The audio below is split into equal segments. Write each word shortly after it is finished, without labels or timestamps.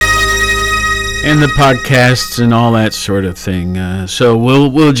and the podcasts and all that sort of thing. So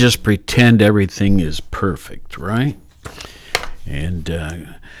we'll just pretend everything is perfect, right?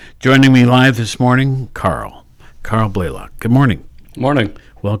 And joining me live this morning, Carl Blalock. Good morning. Morning.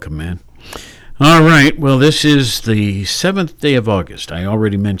 Welcome, man. All right. Well, this is the 7th day of August. I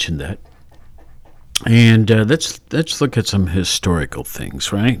already mentioned that. And let's look at some historical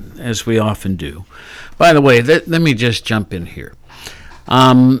things, right? As we often do. By the way, let me just jump in here.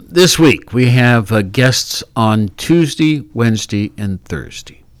 This week we have guests on Tuesday, Wednesday, and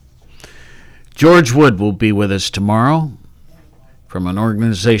Thursday. George Wood will be with us tomorrow from an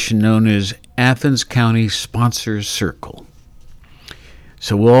organization known as Athens County Sponsors Circle.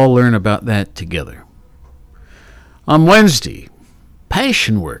 So we'll all learn about that together. On Wednesday,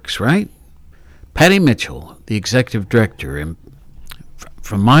 Passion Works, right? Patty Mitchell, the executive director, and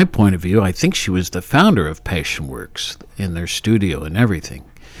from my point of view, I think she was the founder of Passion Works in their studio and everything.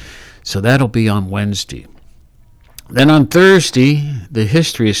 So that'll be on Wednesday. Then on Thursday, the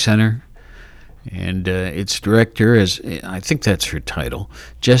History Center and its director, I think that's her title,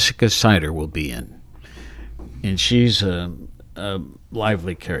 Jessica Sider, will be in. And she's a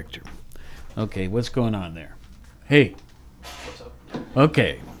lively character. Okay, what's going on there? Hey. What's up?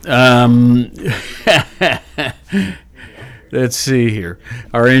 Okay. Let's see here.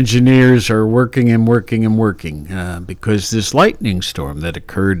 Our engineers are working because this lightning storm that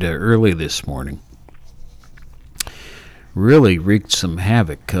occurred early this morning really wreaked some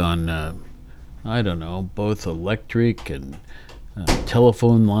havoc on, both electric and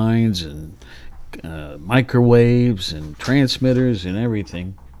telephone lines and microwaves and transmitters and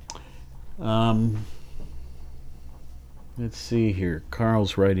everything. Let's see here.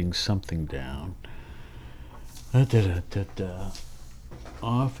 Carl's writing something down.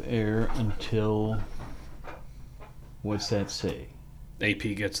 Off air until, what's that say? AP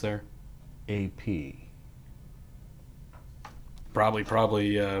gets there. AP. Probably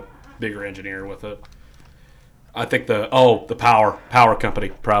bigger engineer with it. I think the power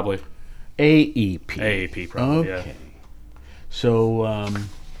company probably. AEP. Probably. Okay. Yeah. So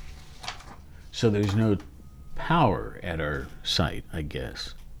there's no power at our site, I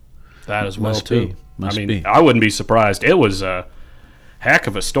guess. That as well Must too. be. I wouldn't be surprised. It was a heck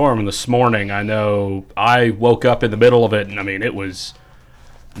of a storm this morning. I know I woke up in the middle of it, and it was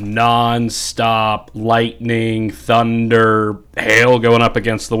non-stop lightning, thunder, hail going up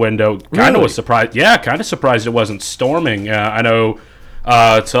against the window. Kind of was surprised. Yeah, kind of surprised it wasn't storming. I know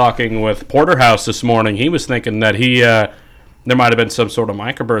talking with Porterhouse this morning, he was thinking that there might have been some sort of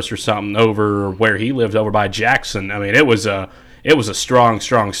microburst or something over where he lived over by Jackson. It was a strong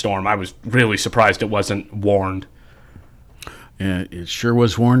storm. I was really surprised it wasn't warned. Yeah, it sure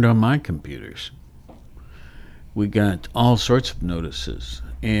was warned on my computers. We got all sorts of notices.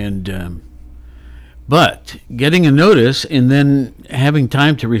 And but getting a notice and then having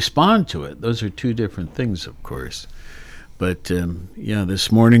time to respond to it, those are two different things, of course. But,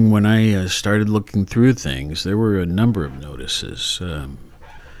 this morning when I started looking through things, there were a number of notices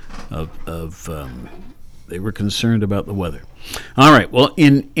they were concerned about the weather. All right, well,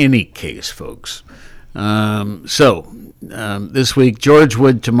 in any case, folks, this week, George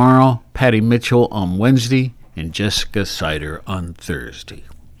Wood tomorrow, Patty Mitchell on Wednesday, and Jessica Sider on Thursday.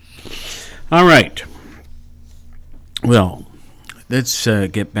 All right. Well, let's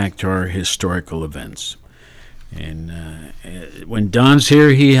get back to our historical events. And when Don's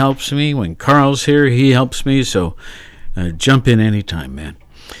here, he helps me. When Carl's here, he helps me. So jump in anytime, man.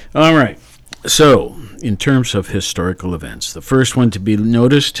 All right. So, in terms of historical events, the first one to be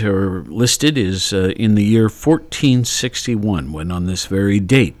noticed or listed is in the year 1461, when on this very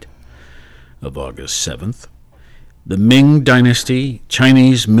date of August 7th, the Ming Dynasty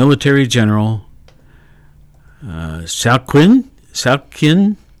Chinese military general Cao Qin,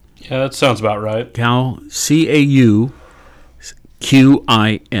 Yeah, that sounds about right. Cauquin,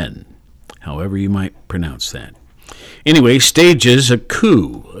 however you might pronounce that. Anyway, stages a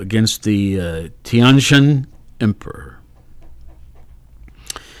coup against the Tianjin emperor.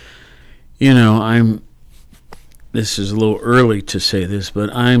 This is a little early to say this,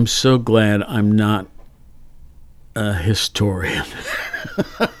 but I'm so glad I'm not a historian.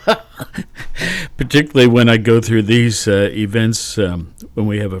 Particularly when I go through these events when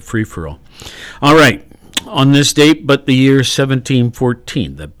we have a free-for-all. All right, on this date, but the year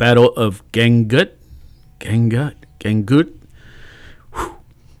 1714, the Battle of Gangut. Whew.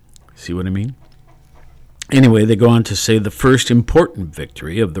 See what I mean? Anyway, they go on to say the first important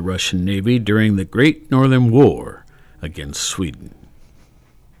victory of the Russian Navy during the Great Northern War against Sweden.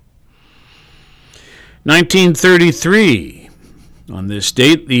 1933, On this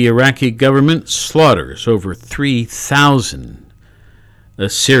date, the Iraqi government slaughters over 3,000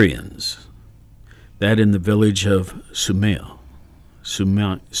 Assyrians. That in the village of Sumail.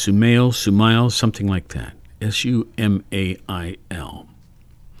 Sumail, something like that. Sumail.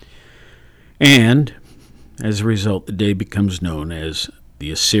 And, as a result, the day becomes known as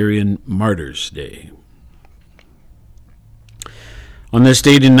the Assyrian Martyrs' Day. On this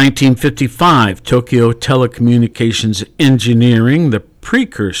date in 1955, Tokyo Telecommunications Engineering, the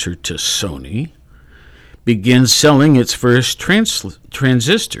precursor to Sony, begins selling its first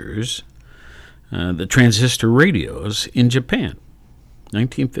transistors, the transistor radios, in Japan.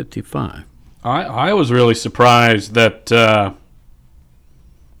 1955. I was really surprised that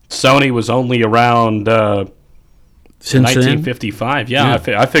Sony was only around since 1955. Yeah.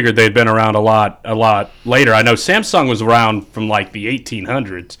 I figured they'd been around a lot later. I know Samsung was around from like the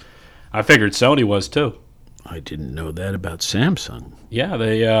 1800s. I figured Sony was too. I didn't know that about Samsung. Yeah,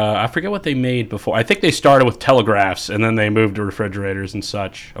 they I forget what they made before. I think they started with telegraphs and then they moved to refrigerators and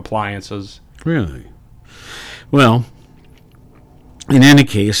such, appliances. Really? Well, in any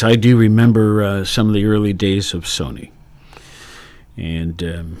case, I do remember some of the early days of Sony.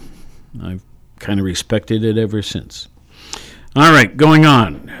 And I've kind of respected it ever since. All right, going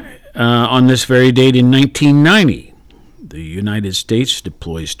on. On this very date in 1990, the United States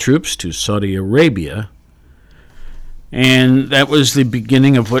deploys troops to Saudi Arabia, and that was the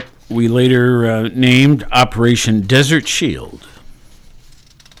beginning of what we later named Operation Desert Shield.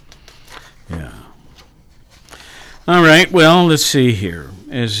 Yeah. All right, well, let's see here.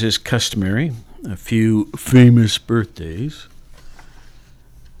 As is customary, a few famous birthdays.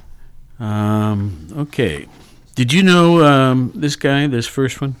 Okay. Did you know this guy, this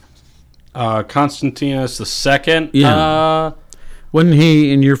first one? Constantinus II? Yeah. Wasn't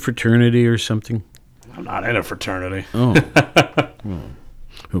he in your fraternity or something? I'm not in a fraternity. Oh. Well,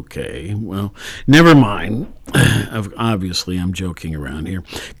 okay. Well, never mind. Obviously, I'm joking around here.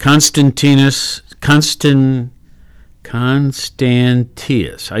 Constantius.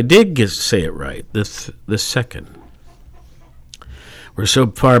 I did say it right. The second. We're so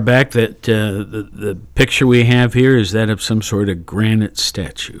far back that the picture we have here is that of some sort of granite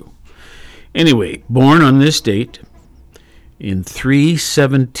statue. Anyway, born on this date in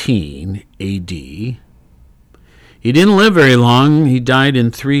 317 A.D. He didn't live very long. He died in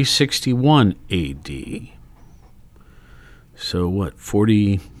 361 A.D. So what,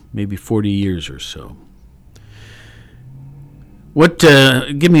 40, maybe 40 years or so. What?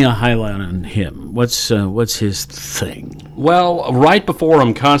 Give me a highlight on him. What's his thing? Well, right before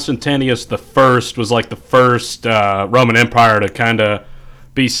him, Constantinus I was like the first Roman Empire to kind of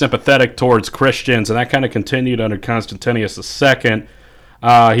be sympathetic towards Christians, and that kind of continued under Constantinus II.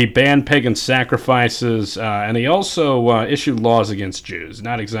 He banned pagan sacrifices, and he also issued laws against Jews.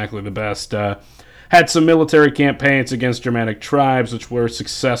 Not exactly the best. Had some military campaigns against Germanic tribes, which were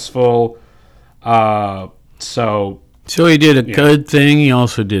successful. So he did a good thing. He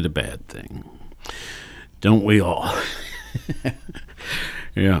also did a bad thing. Don't we all?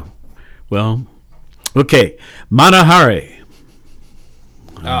 Yeah. Well, okay. Mata Hari.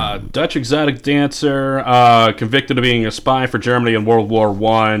 Dutch exotic dancer, convicted of being a spy for Germany in World War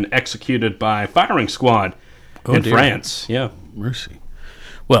I, executed by firing squad in France. Yeah. Mercy.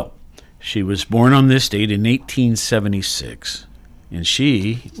 Well, she was born on this date in 1876. And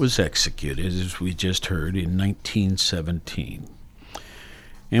she was executed, as we just heard, in 1917.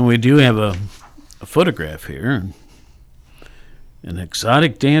 And we do have a photograph here. An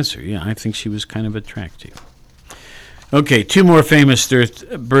exotic dancer. Yeah, I think she was kind of attractive. Okay, two more famous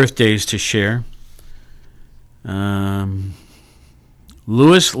birthdays to share. Louis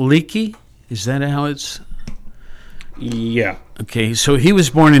Leakey? Is that how it's? Yeah. Okay, so he was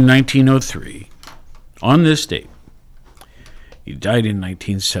born in 1903 on this date. He died in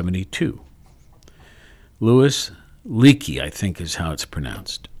 1972. Louis Leakey, I think is how it's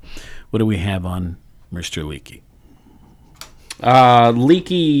pronounced. What do we have on Mr. Leakey?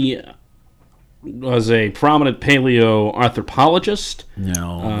 Leakey was a prominent paleoanthropologist.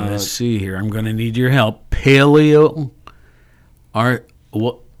 No, let's see here. I'm going to need your help.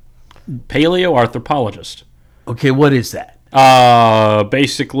 Paleoanthropologist. Okay, what is that?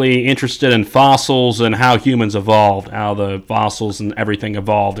 Basically interested in fossils and how humans evolved, how the fossils and everything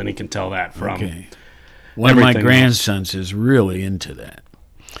evolved, and he can tell that from. Okay. One of my grandsons is really into that.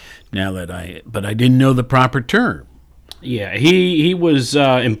 But I didn't know the proper term. Yeah, he was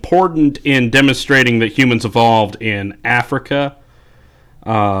important in demonstrating that humans evolved in Africa,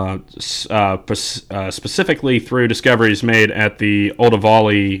 specifically through discoveries made at the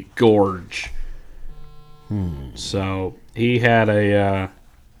Olduvai Gorge. So he had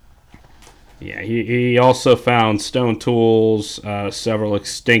he also found stone tools, several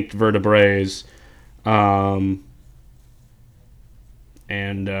extinct vertebrates, and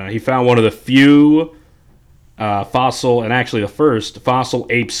he found one of the few fossil, and actually the first fossil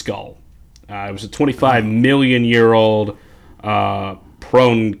ape skull. It was a 25 million year old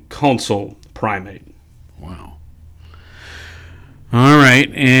proconsul primate. Wow. All right,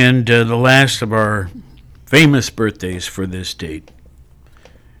 and the last of our famous birthdays for this date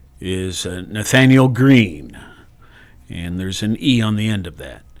is Nathaniel Green, and there's an E on the end of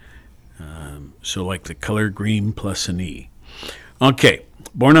that. So like the color green plus an E. Okay,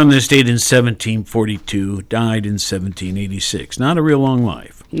 born on this date in 1742, died in 1786. Not a real long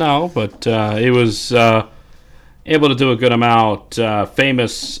life. No, but he was able to do a good amount.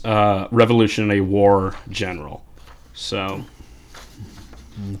 Famous Revolutionary War general. So.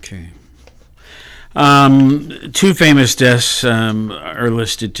 Okay. Two famous deaths are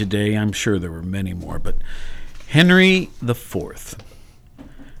listed today. I'm sure there were many more, but Henry the Fourth.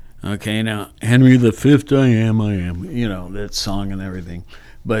 Okay, now Henry the Fifth, I am. You know that song and everything.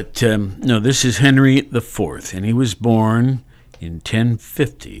 But no, this is Henry the Fourth, and he was born in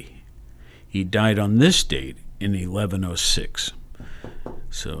 1050. He died on this date in 1106.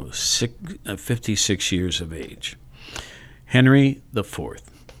 So 56 years of age. Henry the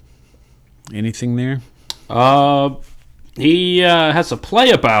Fourth. Anything there? He has a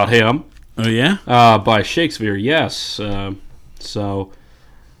play about him. Oh, yeah? By Shakespeare, yes. So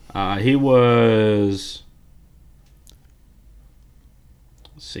he was,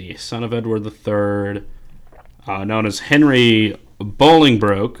 let's see, son of Edward III, known as Henry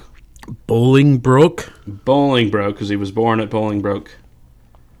Bolingbroke. Bolingbroke? Bolingbroke, because he was born at Bolingbroke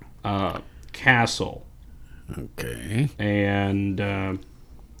Castle. Okay. And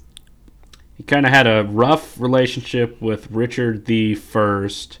he kind of had a rough relationship with Richard the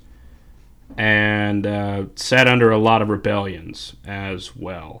First, and sat under a lot of rebellions as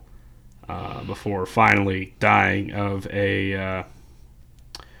well, before finally dying of a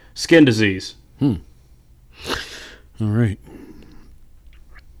skin disease. All right.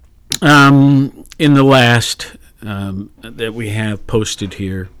 In the last that we have posted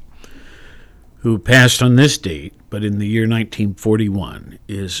here, who passed on this date, but in the year 1941,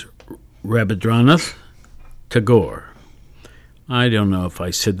 is Rabindranath Tagore. I don't know if I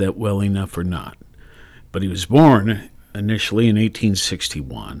said that well enough or not, but he was born initially in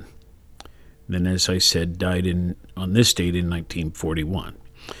 1861. Then, as I said, died on this date in 1941.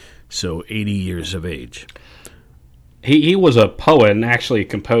 So 80 years of age. He was a poet and actually a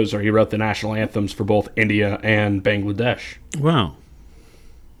composer. He wrote the national anthems for both India and Bangladesh. Wow.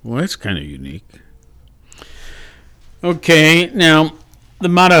 Well, that's kind of unique. Okay, now, the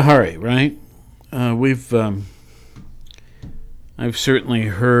Mata Hari, right? I've certainly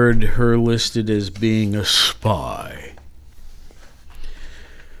heard her listed as being a spy.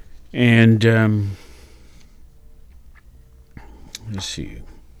 And, let's see,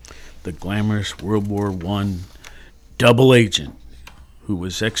 the glamorous World War I double agent who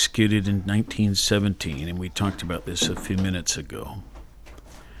was executed in 1917, and we talked about this a few minutes ago.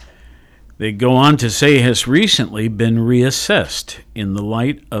 They go on to say has recently been reassessed in the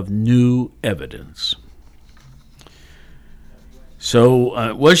light of new evidence.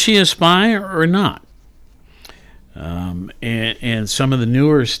 So, was she a spy or not? And some of the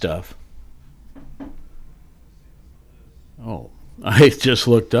newer stuff. Oh, I just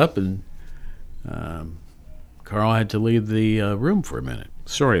looked up and Carl had to leave the room for a minute.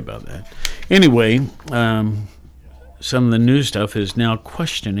 Sorry about that. Anyway, some of the new stuff is now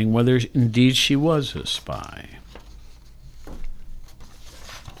questioning whether indeed she was a spy.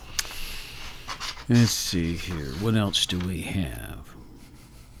 Let's see here. What else do we have?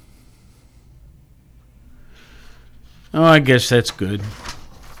 Oh, I guess that's good.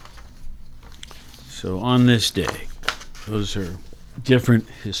 So on this day, those are different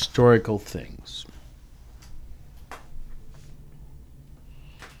historical things.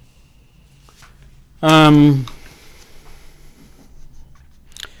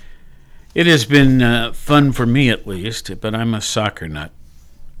 It has been fun for me at least, but I'm a soccer nut,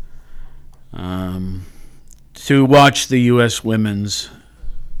 to watch the U.S. women's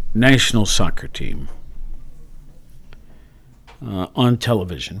national soccer team on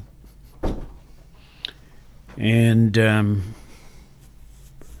television. And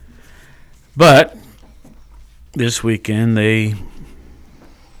but this weekend they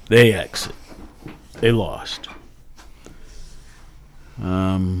exit. They lost.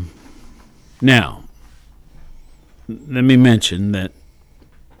 Now, let me mention that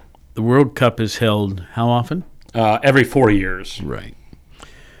the World Cup is held how often? Every 4 years. Right.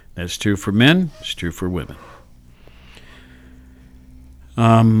 That's true for men. It's true for women.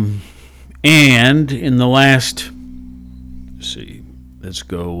 And in the last, let's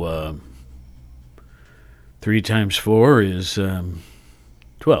go 3 times 4 is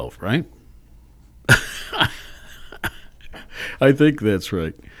 12, right? I think that's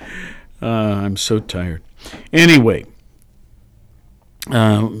right. I'm so tired. Anyway,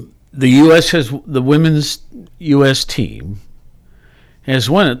 the women's U.S. team has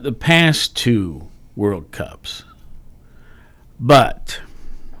won the past 2 World Cups, but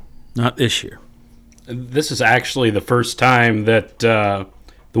not this year. This is actually the first time that the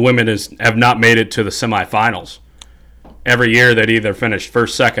women have not made it to the semifinals. Every year they'd either finished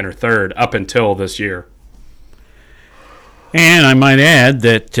first, second, or third up until this year. And I might add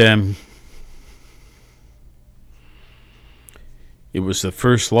that it was the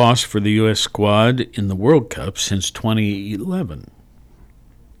first loss for the U.S. squad in the World Cup since 2011.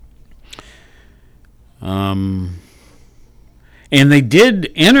 And they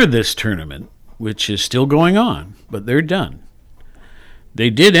did enter this tournament, which is still going on, but they're done. They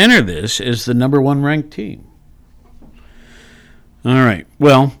did enter this as the number 1 ranked team. All right,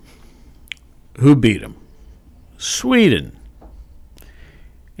 well, who beat them? Sweden.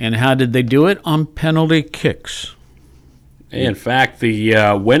 And how did they do it? On penalty kicks. In fact,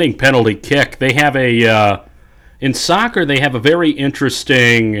 the winning penalty kick, they have in soccer, they have a very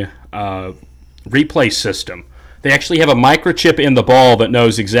interesting replay system. They actually have a microchip in the ball that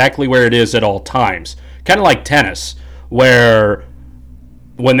knows exactly where it is at all times. Kind of like tennis, where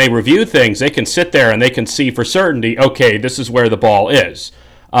when they review things, they can sit there and they can see for certainty, okay, this is where the ball is.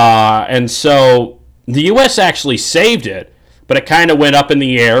 And so the U.S. actually saved it, but it kind of went up in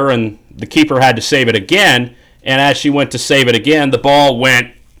the air, and the keeper had to save it again. And as she went to save it again, the ball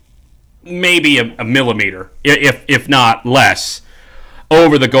went maybe a millimeter, if not less,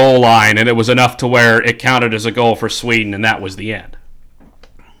 over the goal line, and it was enough to where it counted as a goal for Sweden, and that was the end.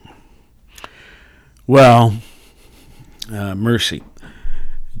 Well, mercy.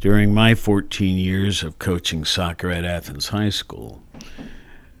 During my 14 years of coaching soccer at Athens High School,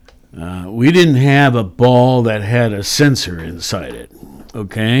 we didn't have a ball that had a sensor inside it,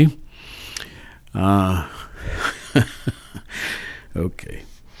 okay? Okay.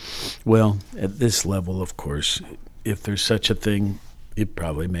 Well, at this level, of course, if there's such a thing, it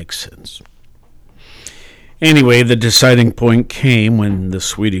probably makes sense. Anyway, the deciding point came when the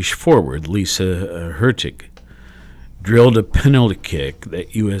Swedish forward, Lisa Hurtig, drilled a penalty kick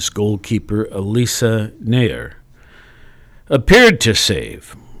that U.S. goalkeeper Elisa Nair appeared to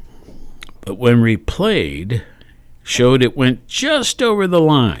save, but when replayed, showed it went just over the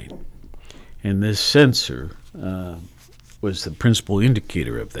line, and this sensor was the principal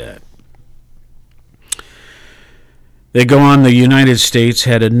indicator of that. They go on, the United States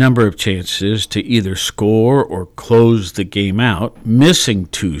had a number of chances to either score or close the game out, missing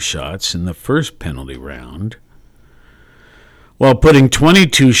 2 shots in the first penalty round, while putting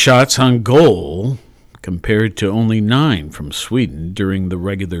 22 shots on goal compared to only 9 from Sweden during the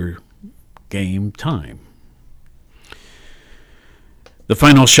regular game time. The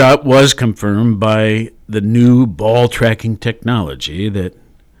final shot was confirmed by the new ball tracking technology that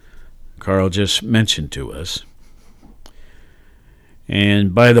Carl just mentioned to us.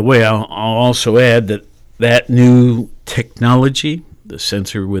 And by the way, I'll also add that new technology, the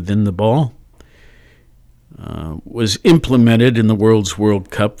sensor within the ball, was implemented in the World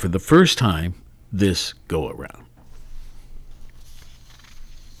Cup for the first time this go-around.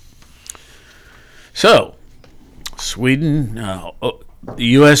 So, Sweden, the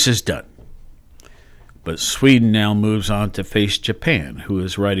U.S. is done. But Sweden now moves on to face Japan, who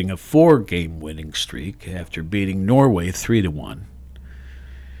is riding a 4-game winning streak after beating Norway 3-1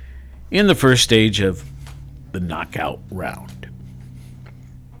 in the first stage of the knockout round.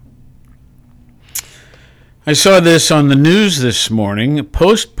 I saw this on the news this morning,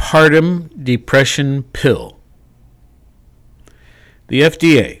 postpartum depression pill. The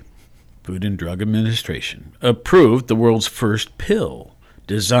FDA, Food and Drug Administration, approved the world's first pill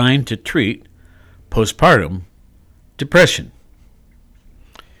designed to treat postpartum depression,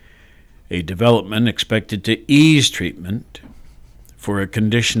 a development expected to ease treatment for a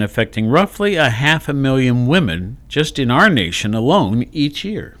condition affecting roughly 500,000 women just in our nation alone each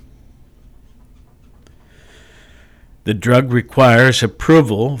year. The drug requires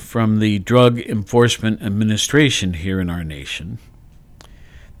approval from the Drug Enforcement Administration here in our nation.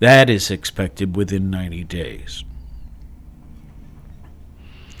 That is expected within 90 days.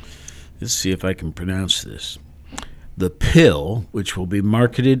 Let's see if I can pronounce this. The pill, which will be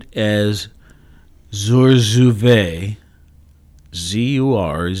marketed as Zurzuvae, Zurzuvae.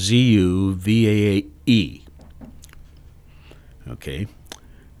 Okay,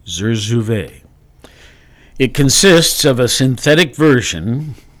 Zurzuvae. It consists of a synthetic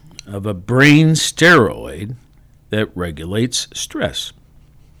version of a brain steroid that regulates stress.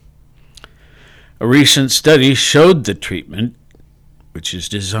 A recent study showed the treatment, which is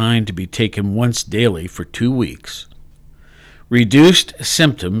designed to be taken once daily for 2 weeks, reduced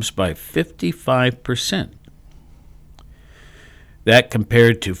symptoms by 55%. That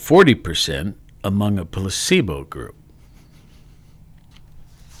compared to 40% among a placebo group.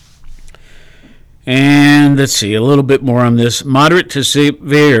 And let's see, a little bit more on this. Moderate to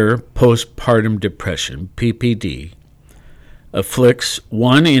severe postpartum depression, PPD, afflicts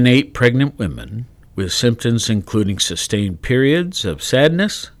 1 in 8 pregnant women with symptoms including sustained periods of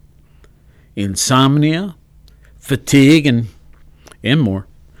sadness, insomnia, fatigue, and more.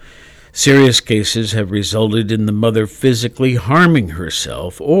 Serious cases have resulted in the mother physically harming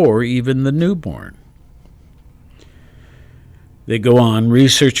herself or even the newborn. They go on,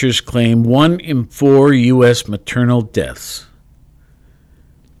 researchers claim 1 in 4 U.S. maternal deaths,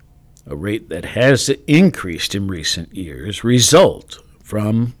 a rate that has increased in recent years, result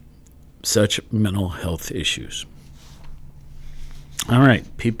from such mental health issues. All right,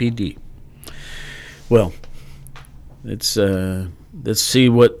 PPD. Well, let's see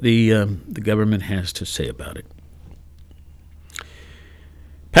what the government has to say about it.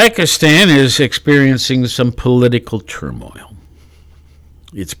 Pakistan is experiencing some political turmoil.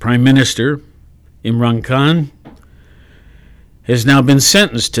 Its Prime Minister, Imran Khan, has now been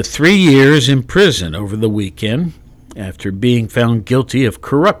sentenced to 3 years in prison over the weekend after being found guilty of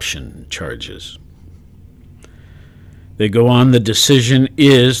corruption charges. They go on, the decision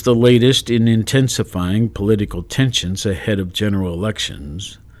is the latest in intensifying political tensions ahead of general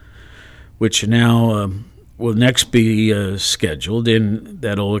elections, which now will next be scheduled, and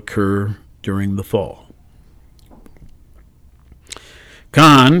that'll occur during the fall.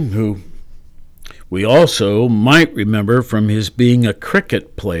 Khan, who we also might remember from his being a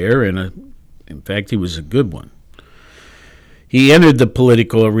cricket player, in fact, he was a good one. He entered the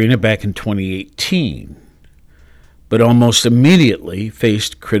political arena back in 2018, but almost immediately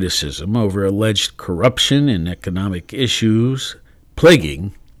faced criticism over alleged corruption and economic issues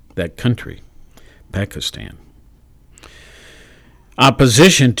plaguing that country, Pakistan.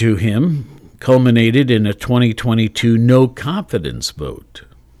 Opposition to him culminated in a 2022 no-confidence vote,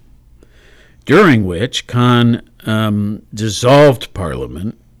 during which Khan dissolved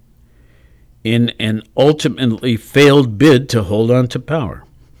parliament in an ultimately failed bid to hold on to power.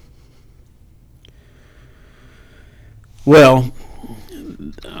 Well,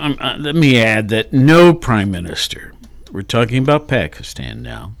 let me add that no prime minister, we're talking about Pakistan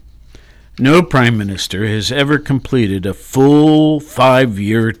now, no prime minister has ever completed a full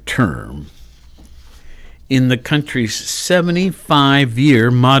 5-year term in the country's 75-year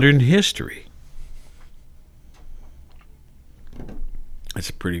modern history.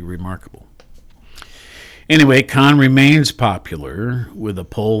 That's pretty remarkable. Anyway, Khan remains popular, with a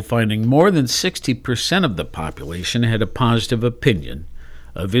poll finding more than 60% of the population had a positive opinion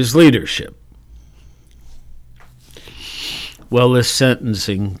of his leadership. Well, this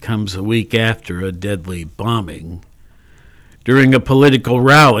sentencing comes a week after a deadly bombing during a political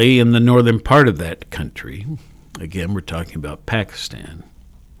rally in the northern part of that country. Again, we're talking about Pakistan,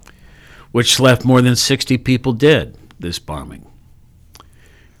 which left more than 60 people dead, this bombing.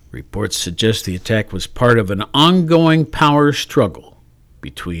 Reports suggest the attack was part of an ongoing power struggle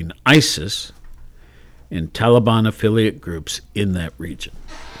between ISIS and Taliban affiliate groups in that region.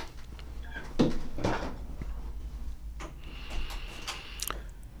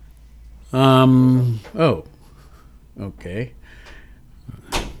 Okay.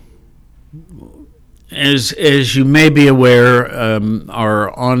 As you may be aware,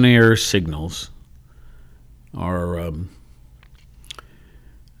 our on-air signals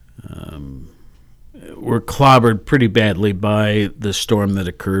were clobbered pretty badly by the storm that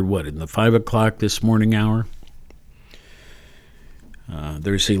occurred, in the 5 o'clock this morning hour?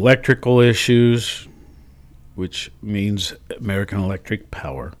 There's electrical issues, which means American Electric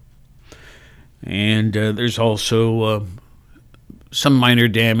Power. And there's also some minor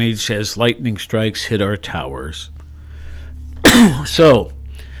damage as lightning strikes hit our towers. So,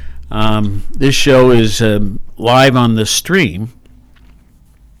 this show is live on the stream.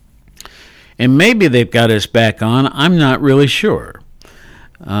 And maybe they've got us back on. I'm not really sure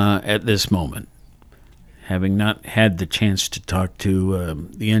at this moment, having not had the chance to talk to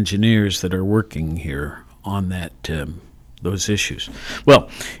the engineers that are working here on those issues. Well,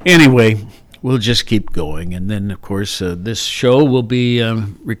 anyway, we'll just keep going. And then, of course, this show will be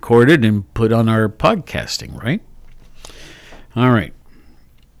recorded and put on our podcasting, right? All right.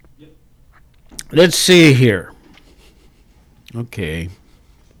 Yep. Let's see here. Okay.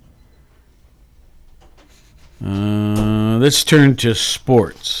 Let's turn to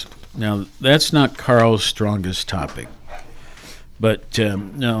sports. Now, that's not Carl's strongest topic. But,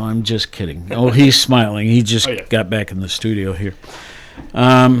 no, I'm just kidding. Oh, he's smiling. He just got back in the studio here.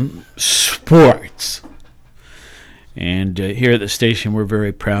 Sports. And here at the station, we're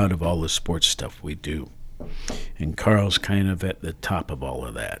very proud of all the sports stuff we do. And Carl's kind of at the top of all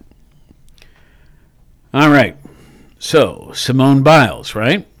of that. All right. So, Simone Biles,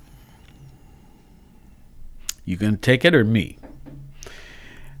 right? You going to take it or me?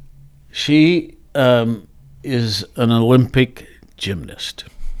 She is an Olympic gymnast.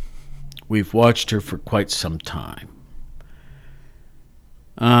 We've watched her for quite some time.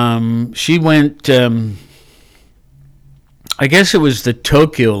 She went, I guess it was the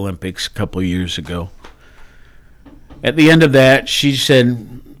Tokyo Olympics a couple years ago. At the end of that, she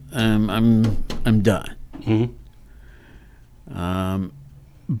said, I'm done. Mm-hmm.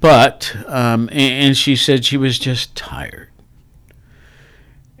 And she said she was just tired.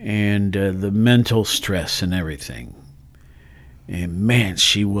 And the mental stress and everything. And man,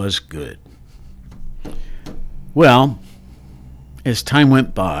 she was good. Well, as time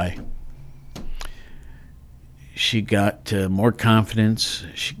went by, she got more confidence.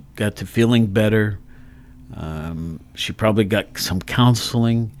 She got to feeling better. She probably got some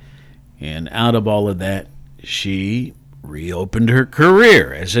counseling. And out of all of that, she reopened her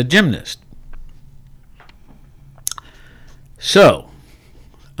career as a gymnast. So,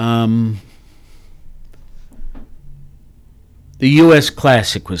 the U.S.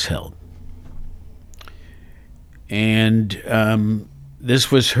 Classic was held. And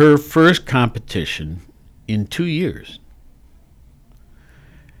this was her first competition in 2 years.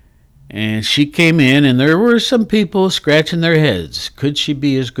 And she came in, and there were some people scratching their heads. Could she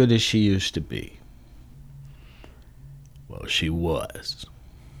be as good as she used to be? Well, she was.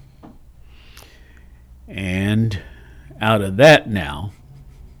 And out of that now,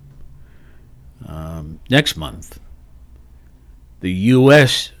 next month, the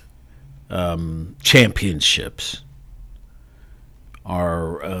U.S. Championships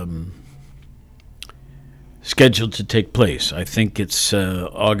are scheduled to take place. I think it's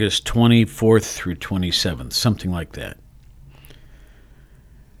August 24th through 27th, something like that.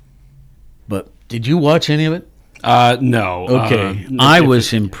 But did you watch any of it? No. Okay. I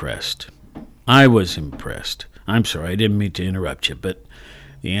was impressed. I'm sorry, I didn't mean to interrupt you, but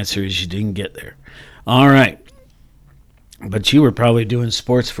the answer is you didn't get there. All right. But you were probably doing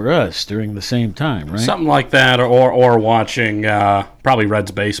sports for us during the same time, right? Something like that, or watching probably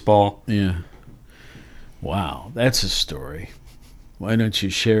Reds baseball. Yeah. Wow, that's a story. Why don't you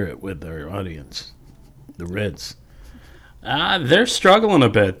share it with our audience, the Reds? They're struggling a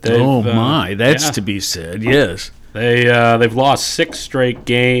bit. That's to be said, yes. They've lost 6 straight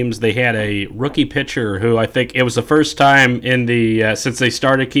games. They had a rookie pitcher who I think it was the first time in the since they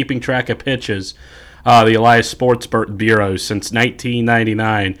started keeping track of pitches, the Elias Sports Bureau since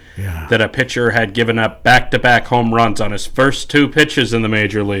 1999, that a pitcher had given up back-to-back home runs on his first 2 pitches in the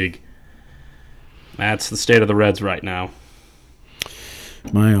major league. That's the state of the Reds right now.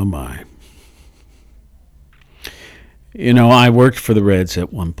 My, oh my. You know, I worked for the Reds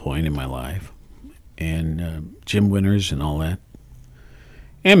at one point in my life. And Jim Winters and all that.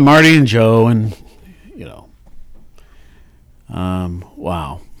 And Marty and Joe and, you know.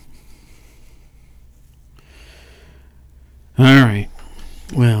 Wow. All right.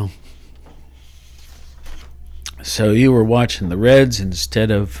 Well. So you were watching the Reds instead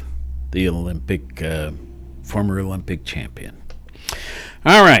of the former Olympic champion.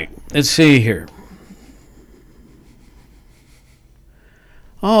 All right. Let's see here.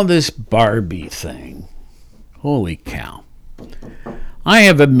 All this Barbie thing. Holy cow. I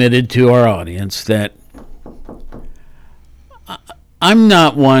have admitted to our audience that I'm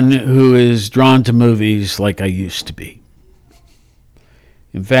not one who is drawn to movies like I used to be.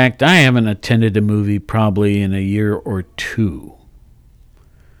 In fact, I haven't attended a movie probably in a year or 2.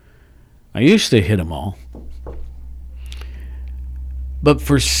 I used to hit them all. But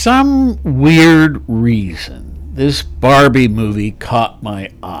for some weird reason, this Barbie movie caught my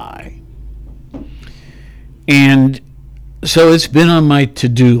eye. And so it's been on my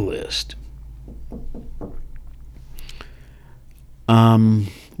to-do list.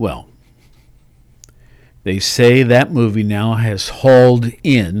 Well, they say that movie now has hauled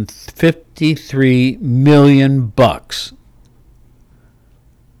in $53 million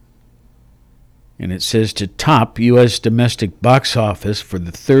And it says to top U.S. domestic box office for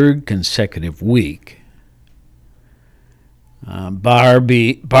the third consecutive week.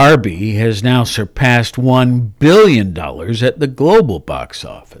 Barbie has now surpassed $1 billion at the global box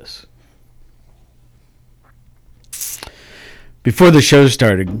office. Before the show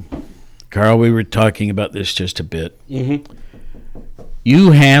started, Carl, we were talking about this just a bit. Mm-hmm.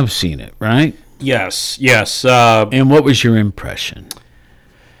 You have seen it, right? Yes. And what was your impression?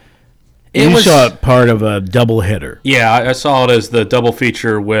 You saw it part of a double header. Yeah, I saw it as the double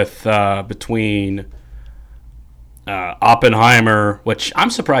feature with between Oppenheimer, which I'm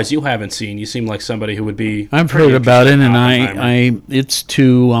surprised you haven't seen. You seem like somebody who would be. I've heard about it, and I it's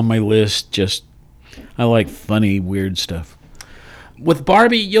 2 on my list. Just I like funny, weird stuff. With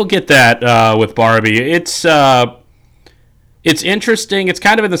Barbie, you'll get that with Barbie. It's interesting. It's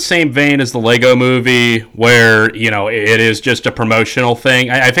kind of in the same vein as the Lego Movie, where it is just a promotional thing.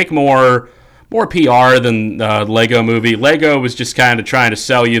 I think more PR than the Lego Movie. Lego was just kind of trying to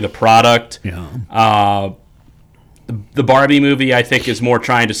sell you the product. Yeah. The Barbie movie, I think, is more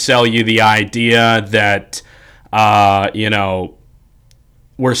trying to sell you the idea that,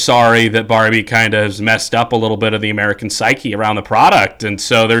 we're sorry that Barbie kind of has messed up a little bit of the American psyche around the product. And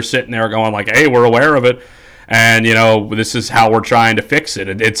so they're sitting there going like, hey, we're aware of it. And, this is how we're trying to fix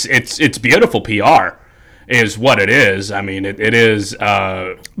it. It's beautiful PR is what it is. I mean, it is.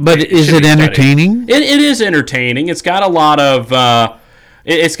 But is it entertaining? It is entertaining. It's got a lot of...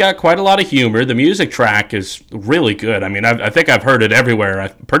 It's got quite a lot of humor. The music track is really good. I mean, I think I've heard it everywhere.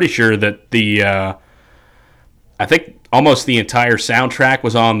 I'm pretty sure that I think almost the entire soundtrack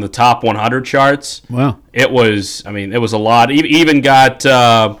was on the top 100 charts. Wow. It was a lot. Even got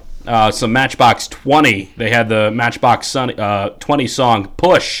some Matchbox 20. They had the Matchbox 20 song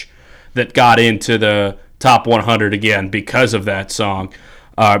Push that got into the top 100 again because of that song,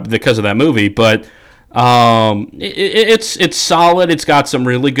 because of that movie. But it's solid. It's got some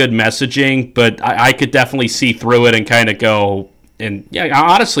really good messaging, but I could definitely see through it and kind of go, and yeah,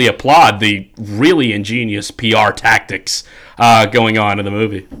 I honestly applaud the really ingenious PR tactics going on in the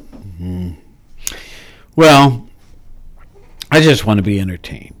movie. Mm-hmm. Well, I just want to be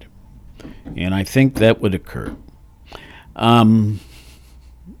entertained, and I think that would occur.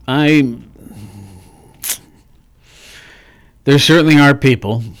 There certainly are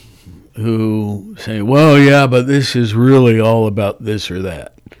people who say, well, yeah, but this is really all about this or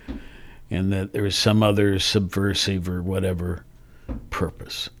that, and that there's some other subversive or whatever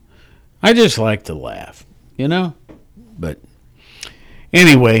purpose. I just like to laugh, But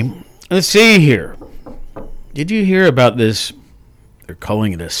anyway, let's see here. Did you hear about this? They're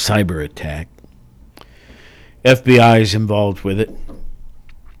calling it a cyber attack. FBI is involved with it.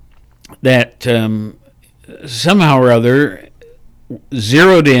 That somehow or other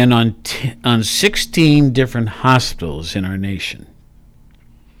zeroed in on 16 different hospitals in our nation,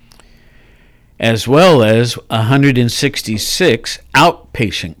 as well as 166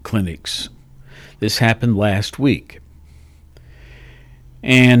 outpatient clinics. This happened last week.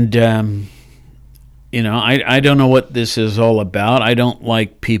 And, I don't know what this is all about. I don't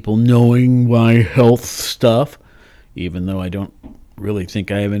like people knowing my health stuff, even though I don't really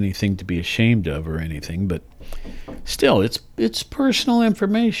think I have anything to be ashamed of or anything, but still, it's personal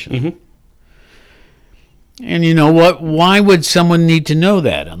information. Mm-hmm. And you know what? Why would someone need to know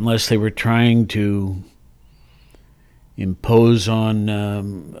that unless they were trying to impose on,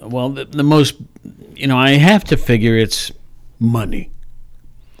 the most, I have to figure it's money.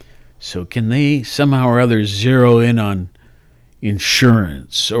 So can they somehow or other zero in on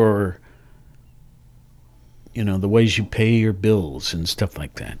insurance or, the ways you pay your bills and stuff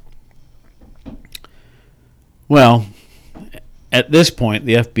like that? Well, at this point,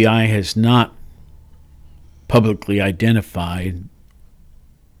 the FBI has not publicly identified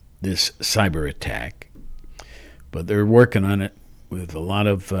this cyber attack, but they're working on it with a lot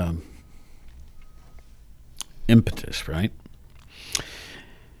of impetus, right?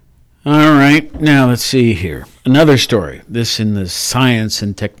 All right, now let's see here. Another story, this in the science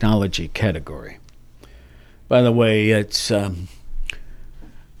and technology category. By the way, it's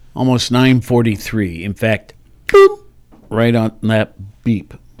almost 9:43. In fact, boop, right on that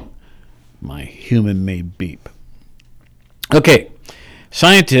beep, my human-made beep. Okay,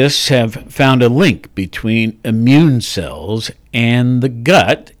 scientists have found a link between immune cells and the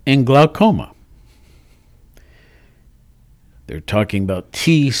gut and glaucoma. They're talking about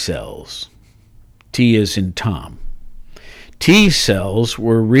T cells. T is in Tom. T cells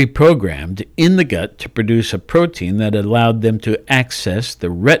were reprogrammed in the gut to produce a protein that allowed them to access the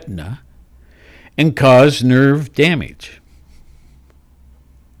retina and cause nerve damage.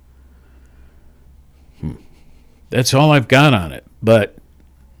 That's all I've got on it, but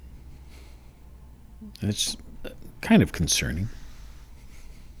it's kind of concerning.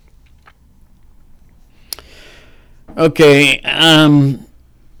 Okay,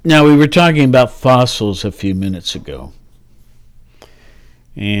 now we were talking about fossils a few minutes ago,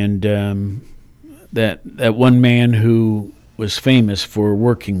 and that one man who was famous for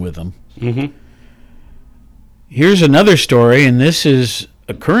working with them. Mm-hmm. Here's another story, and this is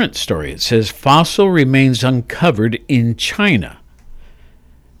a current story. It says fossil remains uncovered in China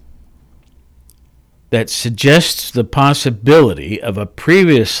that suggests the possibility of a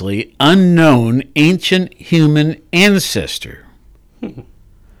previously unknown ancient human ancestor,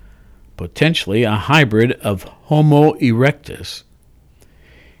 potentially a hybrid of Homo erectus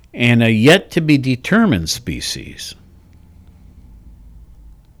and a yet-to-be-determined species.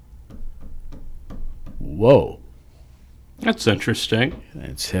 Whoa. That's interesting.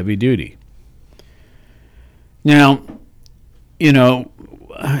 That's heavy duty. Now,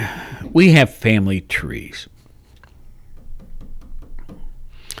 we have family trees.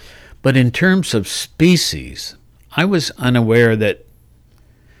 But in terms of species, I was unaware that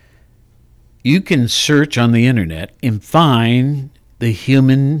you can search on the internet and find the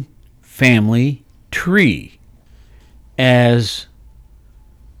human family tree as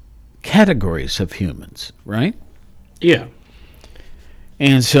categories of humans, right? Yeah.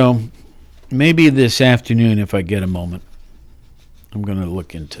 And so maybe this afternoon, if I get a moment, I'm going to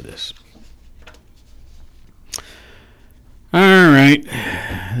look into this. All right.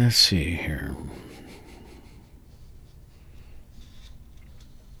 Let's see here.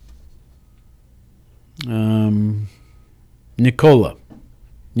 Nikola?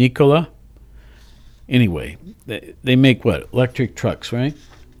 Anyway, they make what? Electric trucks, right?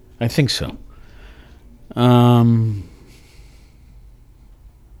 I think so.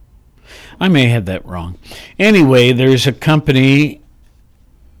 I may have that wrong. Anyway, there's a company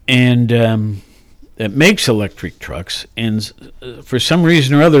and that makes electric trucks, and for some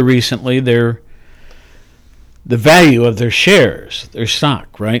reason or other recently, the value of their shares, their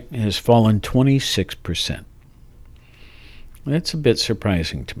stock, right, has fallen 26%. That's a bit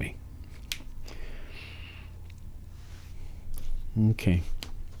surprising to me. Okay.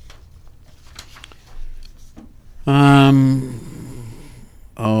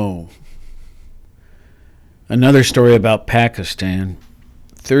 Another story about Pakistan.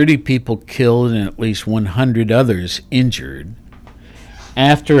 30 people killed and at least 100 others injured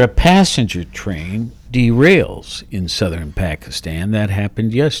after a passenger train derails in southern Pakistan. That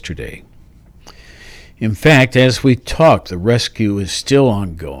happened yesterday. In fact, as we talk, the rescue is still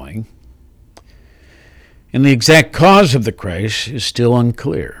ongoing, and the exact cause of the crash is still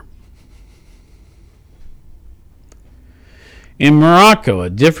unclear. In Morocco, a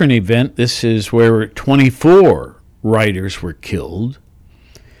different event. This is where 24 riders were killed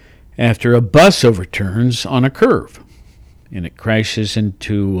after a bus overturns on a curve, and it crashes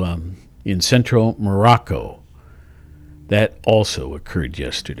into in central Morocco. That also occurred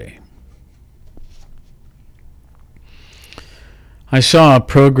yesterday. I saw a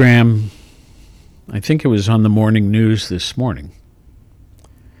program, I think it was on the morning news this morning,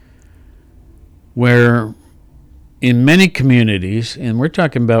 where in many communities, and we're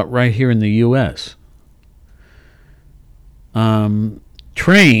talking about right here in the U.S.,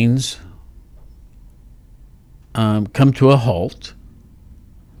 trains come to a halt,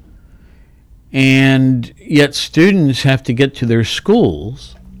 and yet students have to get to their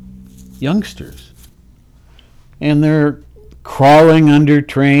schools, youngsters, and they're crawling under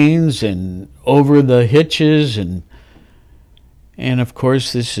trains and over the hitches, and of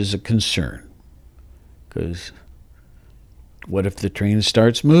course this is a concern, because what if the train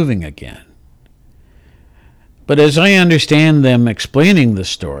starts moving again? But as I understand them explaining the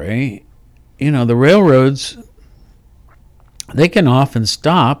story, the railroads, they can often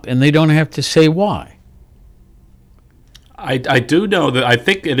stop and they don't have to say why. I do know that I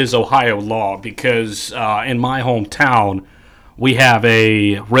think it is Ohio law, because in my hometown, we have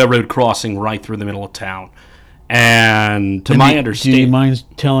a railroad crossing right through the middle of town. And to my understanding... Do you mind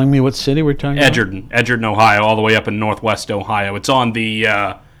telling me what city we're talking about? Edgerton, Ohio, all the way up in northwest Ohio. It's on the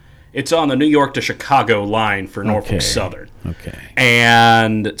New York to Chicago line for Norfolk Southern. Okay.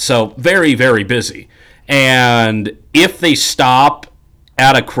 And so very, very busy. And if they stop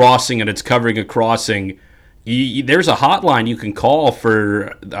at a crossing and it's covering a crossing, there's a hotline you can call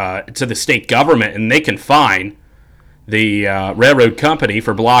to the state government, and they can fine the railroad company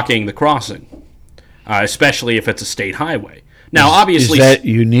for blocking the crossing, especially if it's a state highway. Now, obviously... Is that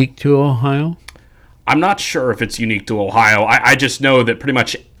unique to Ohio? I'm not sure if it's unique to Ohio. I just know that pretty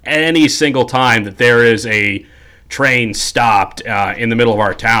much any single time that there is a train stopped in the middle of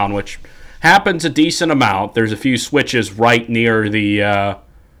our town, which happens a decent amount. There's a few switches right near the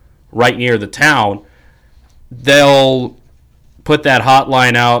town. They'll put that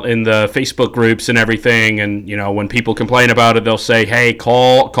hotline out in the Facebook groups and everything, and when people complain about it, they'll say, "Hey,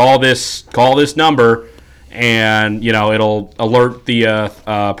 call this number," and it'll alert the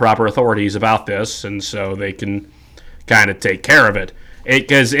proper authorities about this, and so they can kind of take care of it.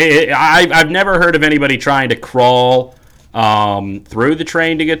 Because I've never heard of anybody trying to crawl through the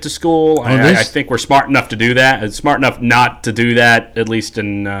train to get to school. I think we're smart enough to do that. It's smart enough not to do that, at least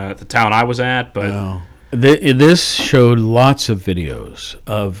in the town I was at. But this showed lots of videos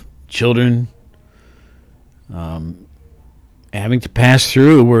of children having to pass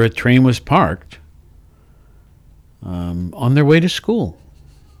through where a train was parked on their way to school.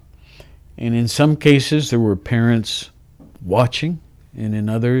 And in some cases, there were parents watching, and in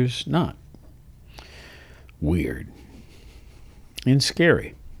others, not. Weird. And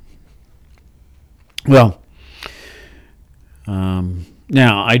scary. Well,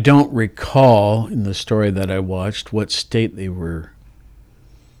 now, I don't recall in the story that I watched what state they were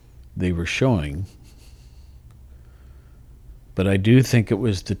showing, but I do think it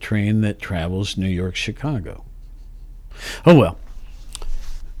was the train that travels New York-Chicago. Oh, well.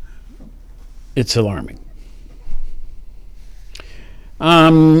 It's alarming.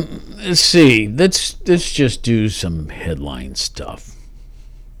 Let's see. Let's just do some headline stuff.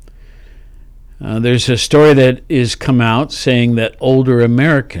 There's a story that is come out saying that older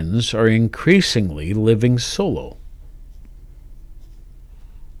Americans are increasingly living solo.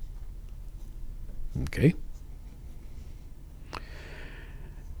 Okay.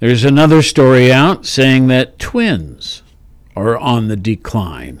 There's another story out saying that twins are on the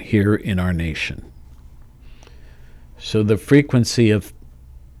decline here in our nation. So the frequency of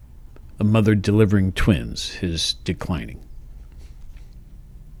a mother delivering twins is declining.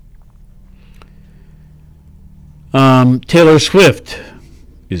 Taylor Swift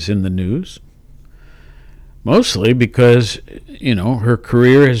is in the news, mostly because, her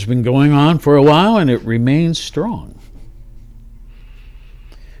career has been going on for a while and it remains strong.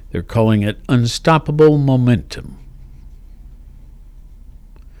 They're calling it unstoppable momentum.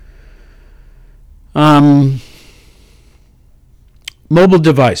 Mobile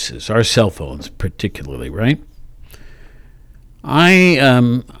devices, our cell phones particularly, right?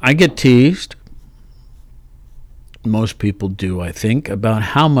 I get teased. Most people do, I think, about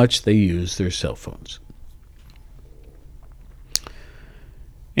how much they use their cell phones.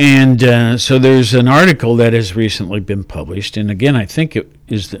 And so there's an article that has recently been published, and again, I think it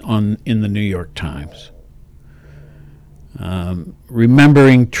is in the New York Times.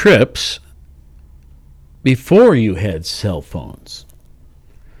 Remembering trips before you had cell phones.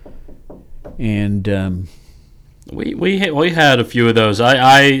 And we had a few of those.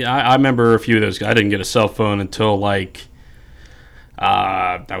 I remember a few of those. I didn't get a cell phone until I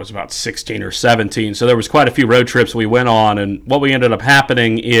was about 16 or 17. So there was quite a few road trips we went on, and what we ended up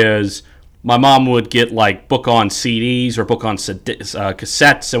happening is my mom would get book on CDs or book on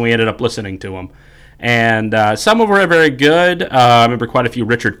cassettes, and we ended up listening to them. And some of them were very good. I remember quite a few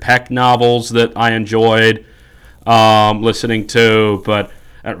Richard Peck novels that I enjoyed listening to, but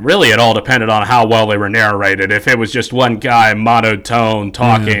really it all depended on how well they were narrated. If it was just one guy monotone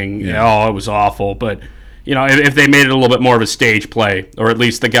talking, it was awful. But if they made it a little bit more of a stage play, or at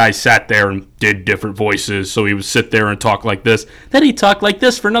least the guy sat there and did different voices, so he would sit there and talk like this, then he talked like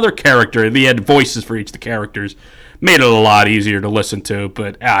this for another character, and he had voices for each of the characters. Made it a lot easier to listen to,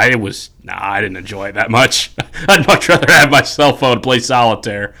 but I didn't enjoy it that much. I'd much rather have my cell phone play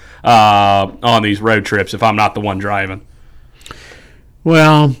solitaire on these road trips if I'm not the one driving.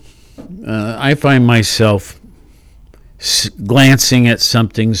 Well, I find myself glancing at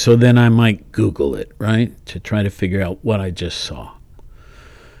something, so then I might Google it, right, to try to figure out what I just saw.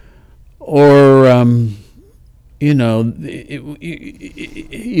 Or, you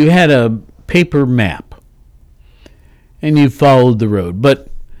had a paper map, and you followed the road. But,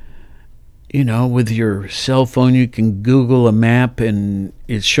 with your cell phone, you can Google a map, and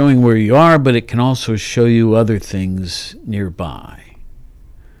it's showing where you are, but it can also show you other things nearby.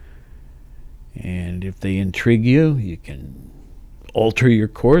 And if they intrigue you, you can alter your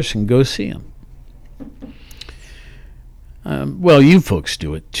course and go see them. Well, you folks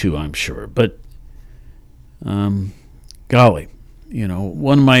do it too, I'm sure. But, golly,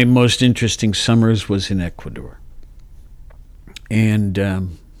 one of my most interesting summers was in Ecuador. And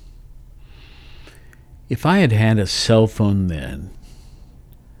if I had had a cell phone then,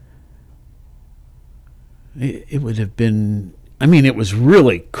 it would have been, it was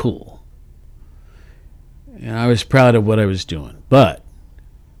really cool. and I was proud of what I was doing. But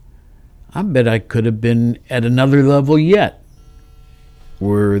I bet I could have been at another level yet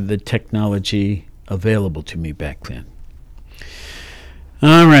were the technology available to me back then.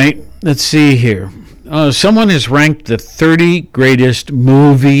 All right, let's see here. Someone has ranked the 30 greatest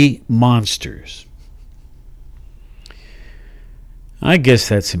movie monsters. I guess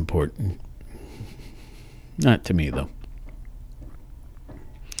that's important. Not to me, though.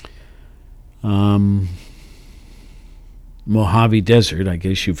 Mojave Desert, I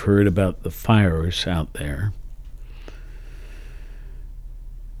guess you've heard about the fires out there.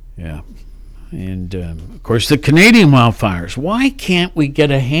 Yeah. And, of course, the Canadian wildfires. Why can't we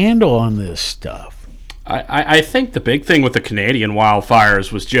get a handle on this stuff? I think the big thing with the Canadian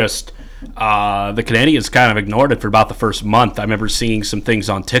wildfires was just the Canadians kind of ignored it for about the first month. I remember seeing some things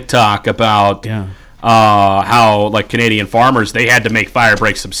on TikTok about how, like, Canadian farmers, they had to make fire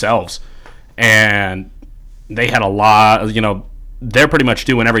breaks themselves. And they had a lot, they're pretty much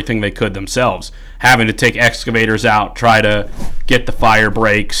doing everything they could themselves, having to take excavators out, try to get the fire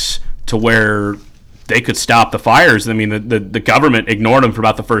breaks to where they could stop the fires. I mean, the government ignored them for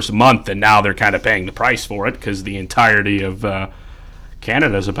about the first month, and now they're kind of paying the price for it because the entirety of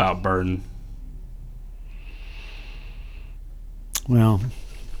Canada's about burning. Well,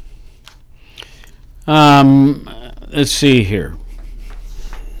 let's see here.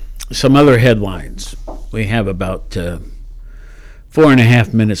 Some other headlines. We have about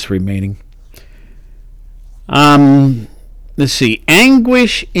 4.5 minutes remaining. Let's see.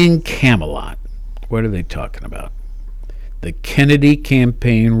 Anguish in Camelot. What are they talking about? The Kennedy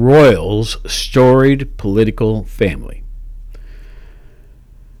campaign royals' storied political family.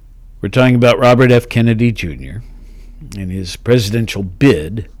 We're talking about Robert F. Kennedy Jr. and his presidential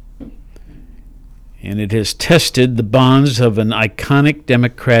bid. And it has tested the bonds of an iconic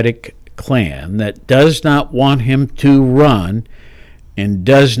Democratic clan that does not want him to run and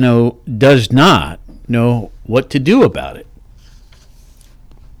does not know what to do about it.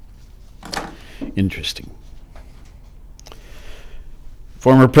 Interesting.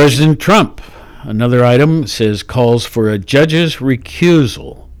 Former President Trump, another item, says calls for a judge's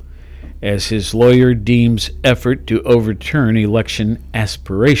recusal as his lawyer deems effort to overturn election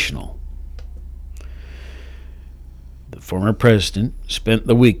aspirational. The former president spent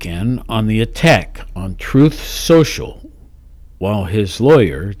the weekend on the attack on Truth Social, while his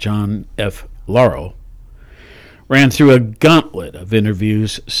lawyer, John F. Lauro, ran through a gauntlet of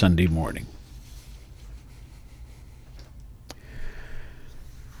interviews Sunday morning.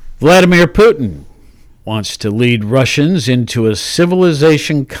 Vladimir Putin wants to lead Russians into a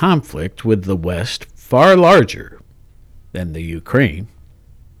civilization conflict with the West far larger than the Ukraine.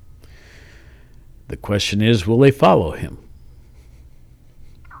 The question is, will they follow him?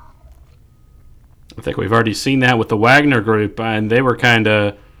 I think we've already seen that with the Wagner Group, and they were kind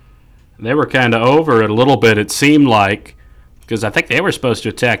of over it a little bit, it seemed like, because I think they were supposed to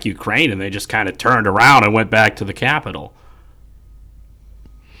attack Ukraine, and they just kind of turned around and went back to the capital.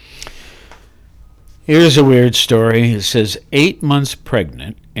 Here's a weird story. It says 8 months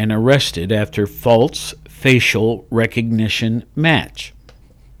pregnant and arrested after false facial recognition match.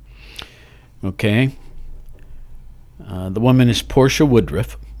 Okay. The woman is Portia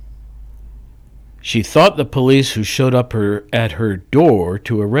Woodruff. She thought the police who showed up at her door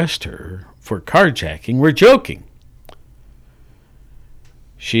to arrest her for carjacking were joking.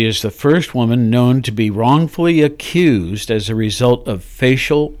 She is the first woman known to be wrongfully accused as a result of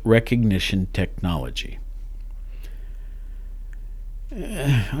facial recognition technology.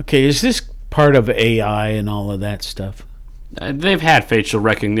 Okay, is this part of AI and all of that stuff? They've had facial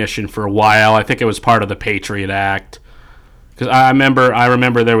recognition for a while. I think it was part of the Patriot Act. Because I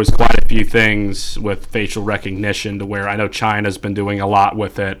remember there was quite a few things with facial recognition to where I know China's been doing a lot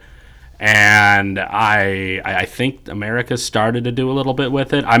with it. And I think America started to do a little bit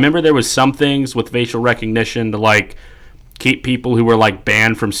with it. I remember there was some things with facial recognition to, like, keep people who were, like,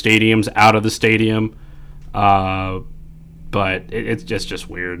 banned from stadiums out of the stadium. But it's just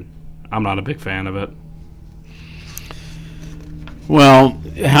weird. I'm not a big fan of it. Well,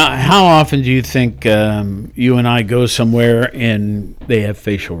 how often do you think you and I go somewhere and they have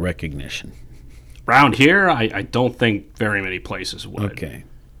facial recognition? Around here, I don't think very many places would. Okay.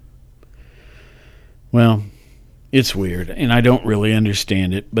 Well, it's weird, and I don't really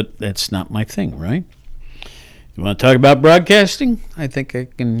understand it, but that's not my thing, right? You want to talk about broadcasting? I think I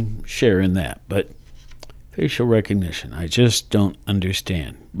can share in that, but facial recognition, I just don't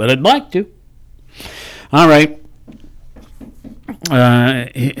understand, but I'd like to. All right.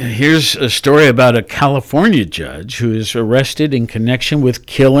 Here's a story about a California judge who is arrested in connection with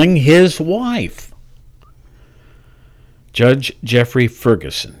killing his wife. Judge Jeffrey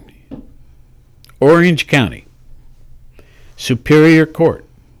Ferguson, Orange County Superior Court,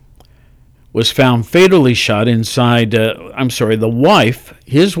 was found fatally shot inside,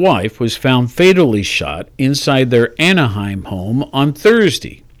 his wife was found fatally shot inside their Anaheim home on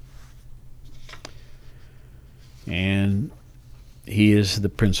Thursday. And he is the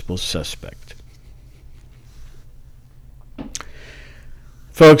principal suspect.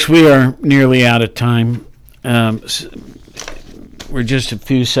 Folks, we are nearly out of time. We're just a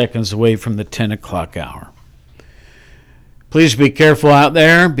few seconds away from the 10 o'clock hour. Please be careful out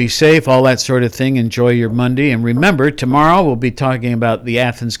there, be safe, all that sort of thing. Enjoy your Monday. And remember, tomorrow we'll be talking about the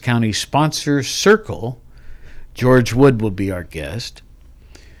Athens County Sponsor Circle. George Wood will be our guest.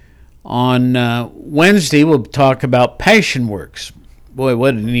 On Wednesday, we'll talk about Passion Works. Boy,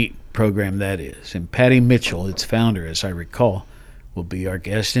 what a neat program that is. And Patty Mitchell, its founder, as I recall, will be our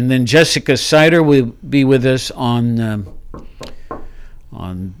guest. And then Jessica Sider will be with us on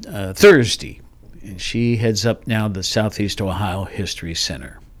Thursday. And she heads up now the Southeast Ohio History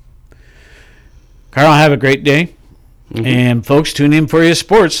Center. Carl, have a great day. Mm-hmm. And folks, tune in for your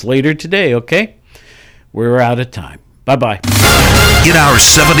sports later today, okay? We're out of time. Bye-bye. In our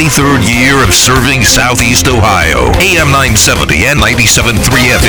 73rd year of serving Southeast Ohio, AM 970 and 97.3 FM.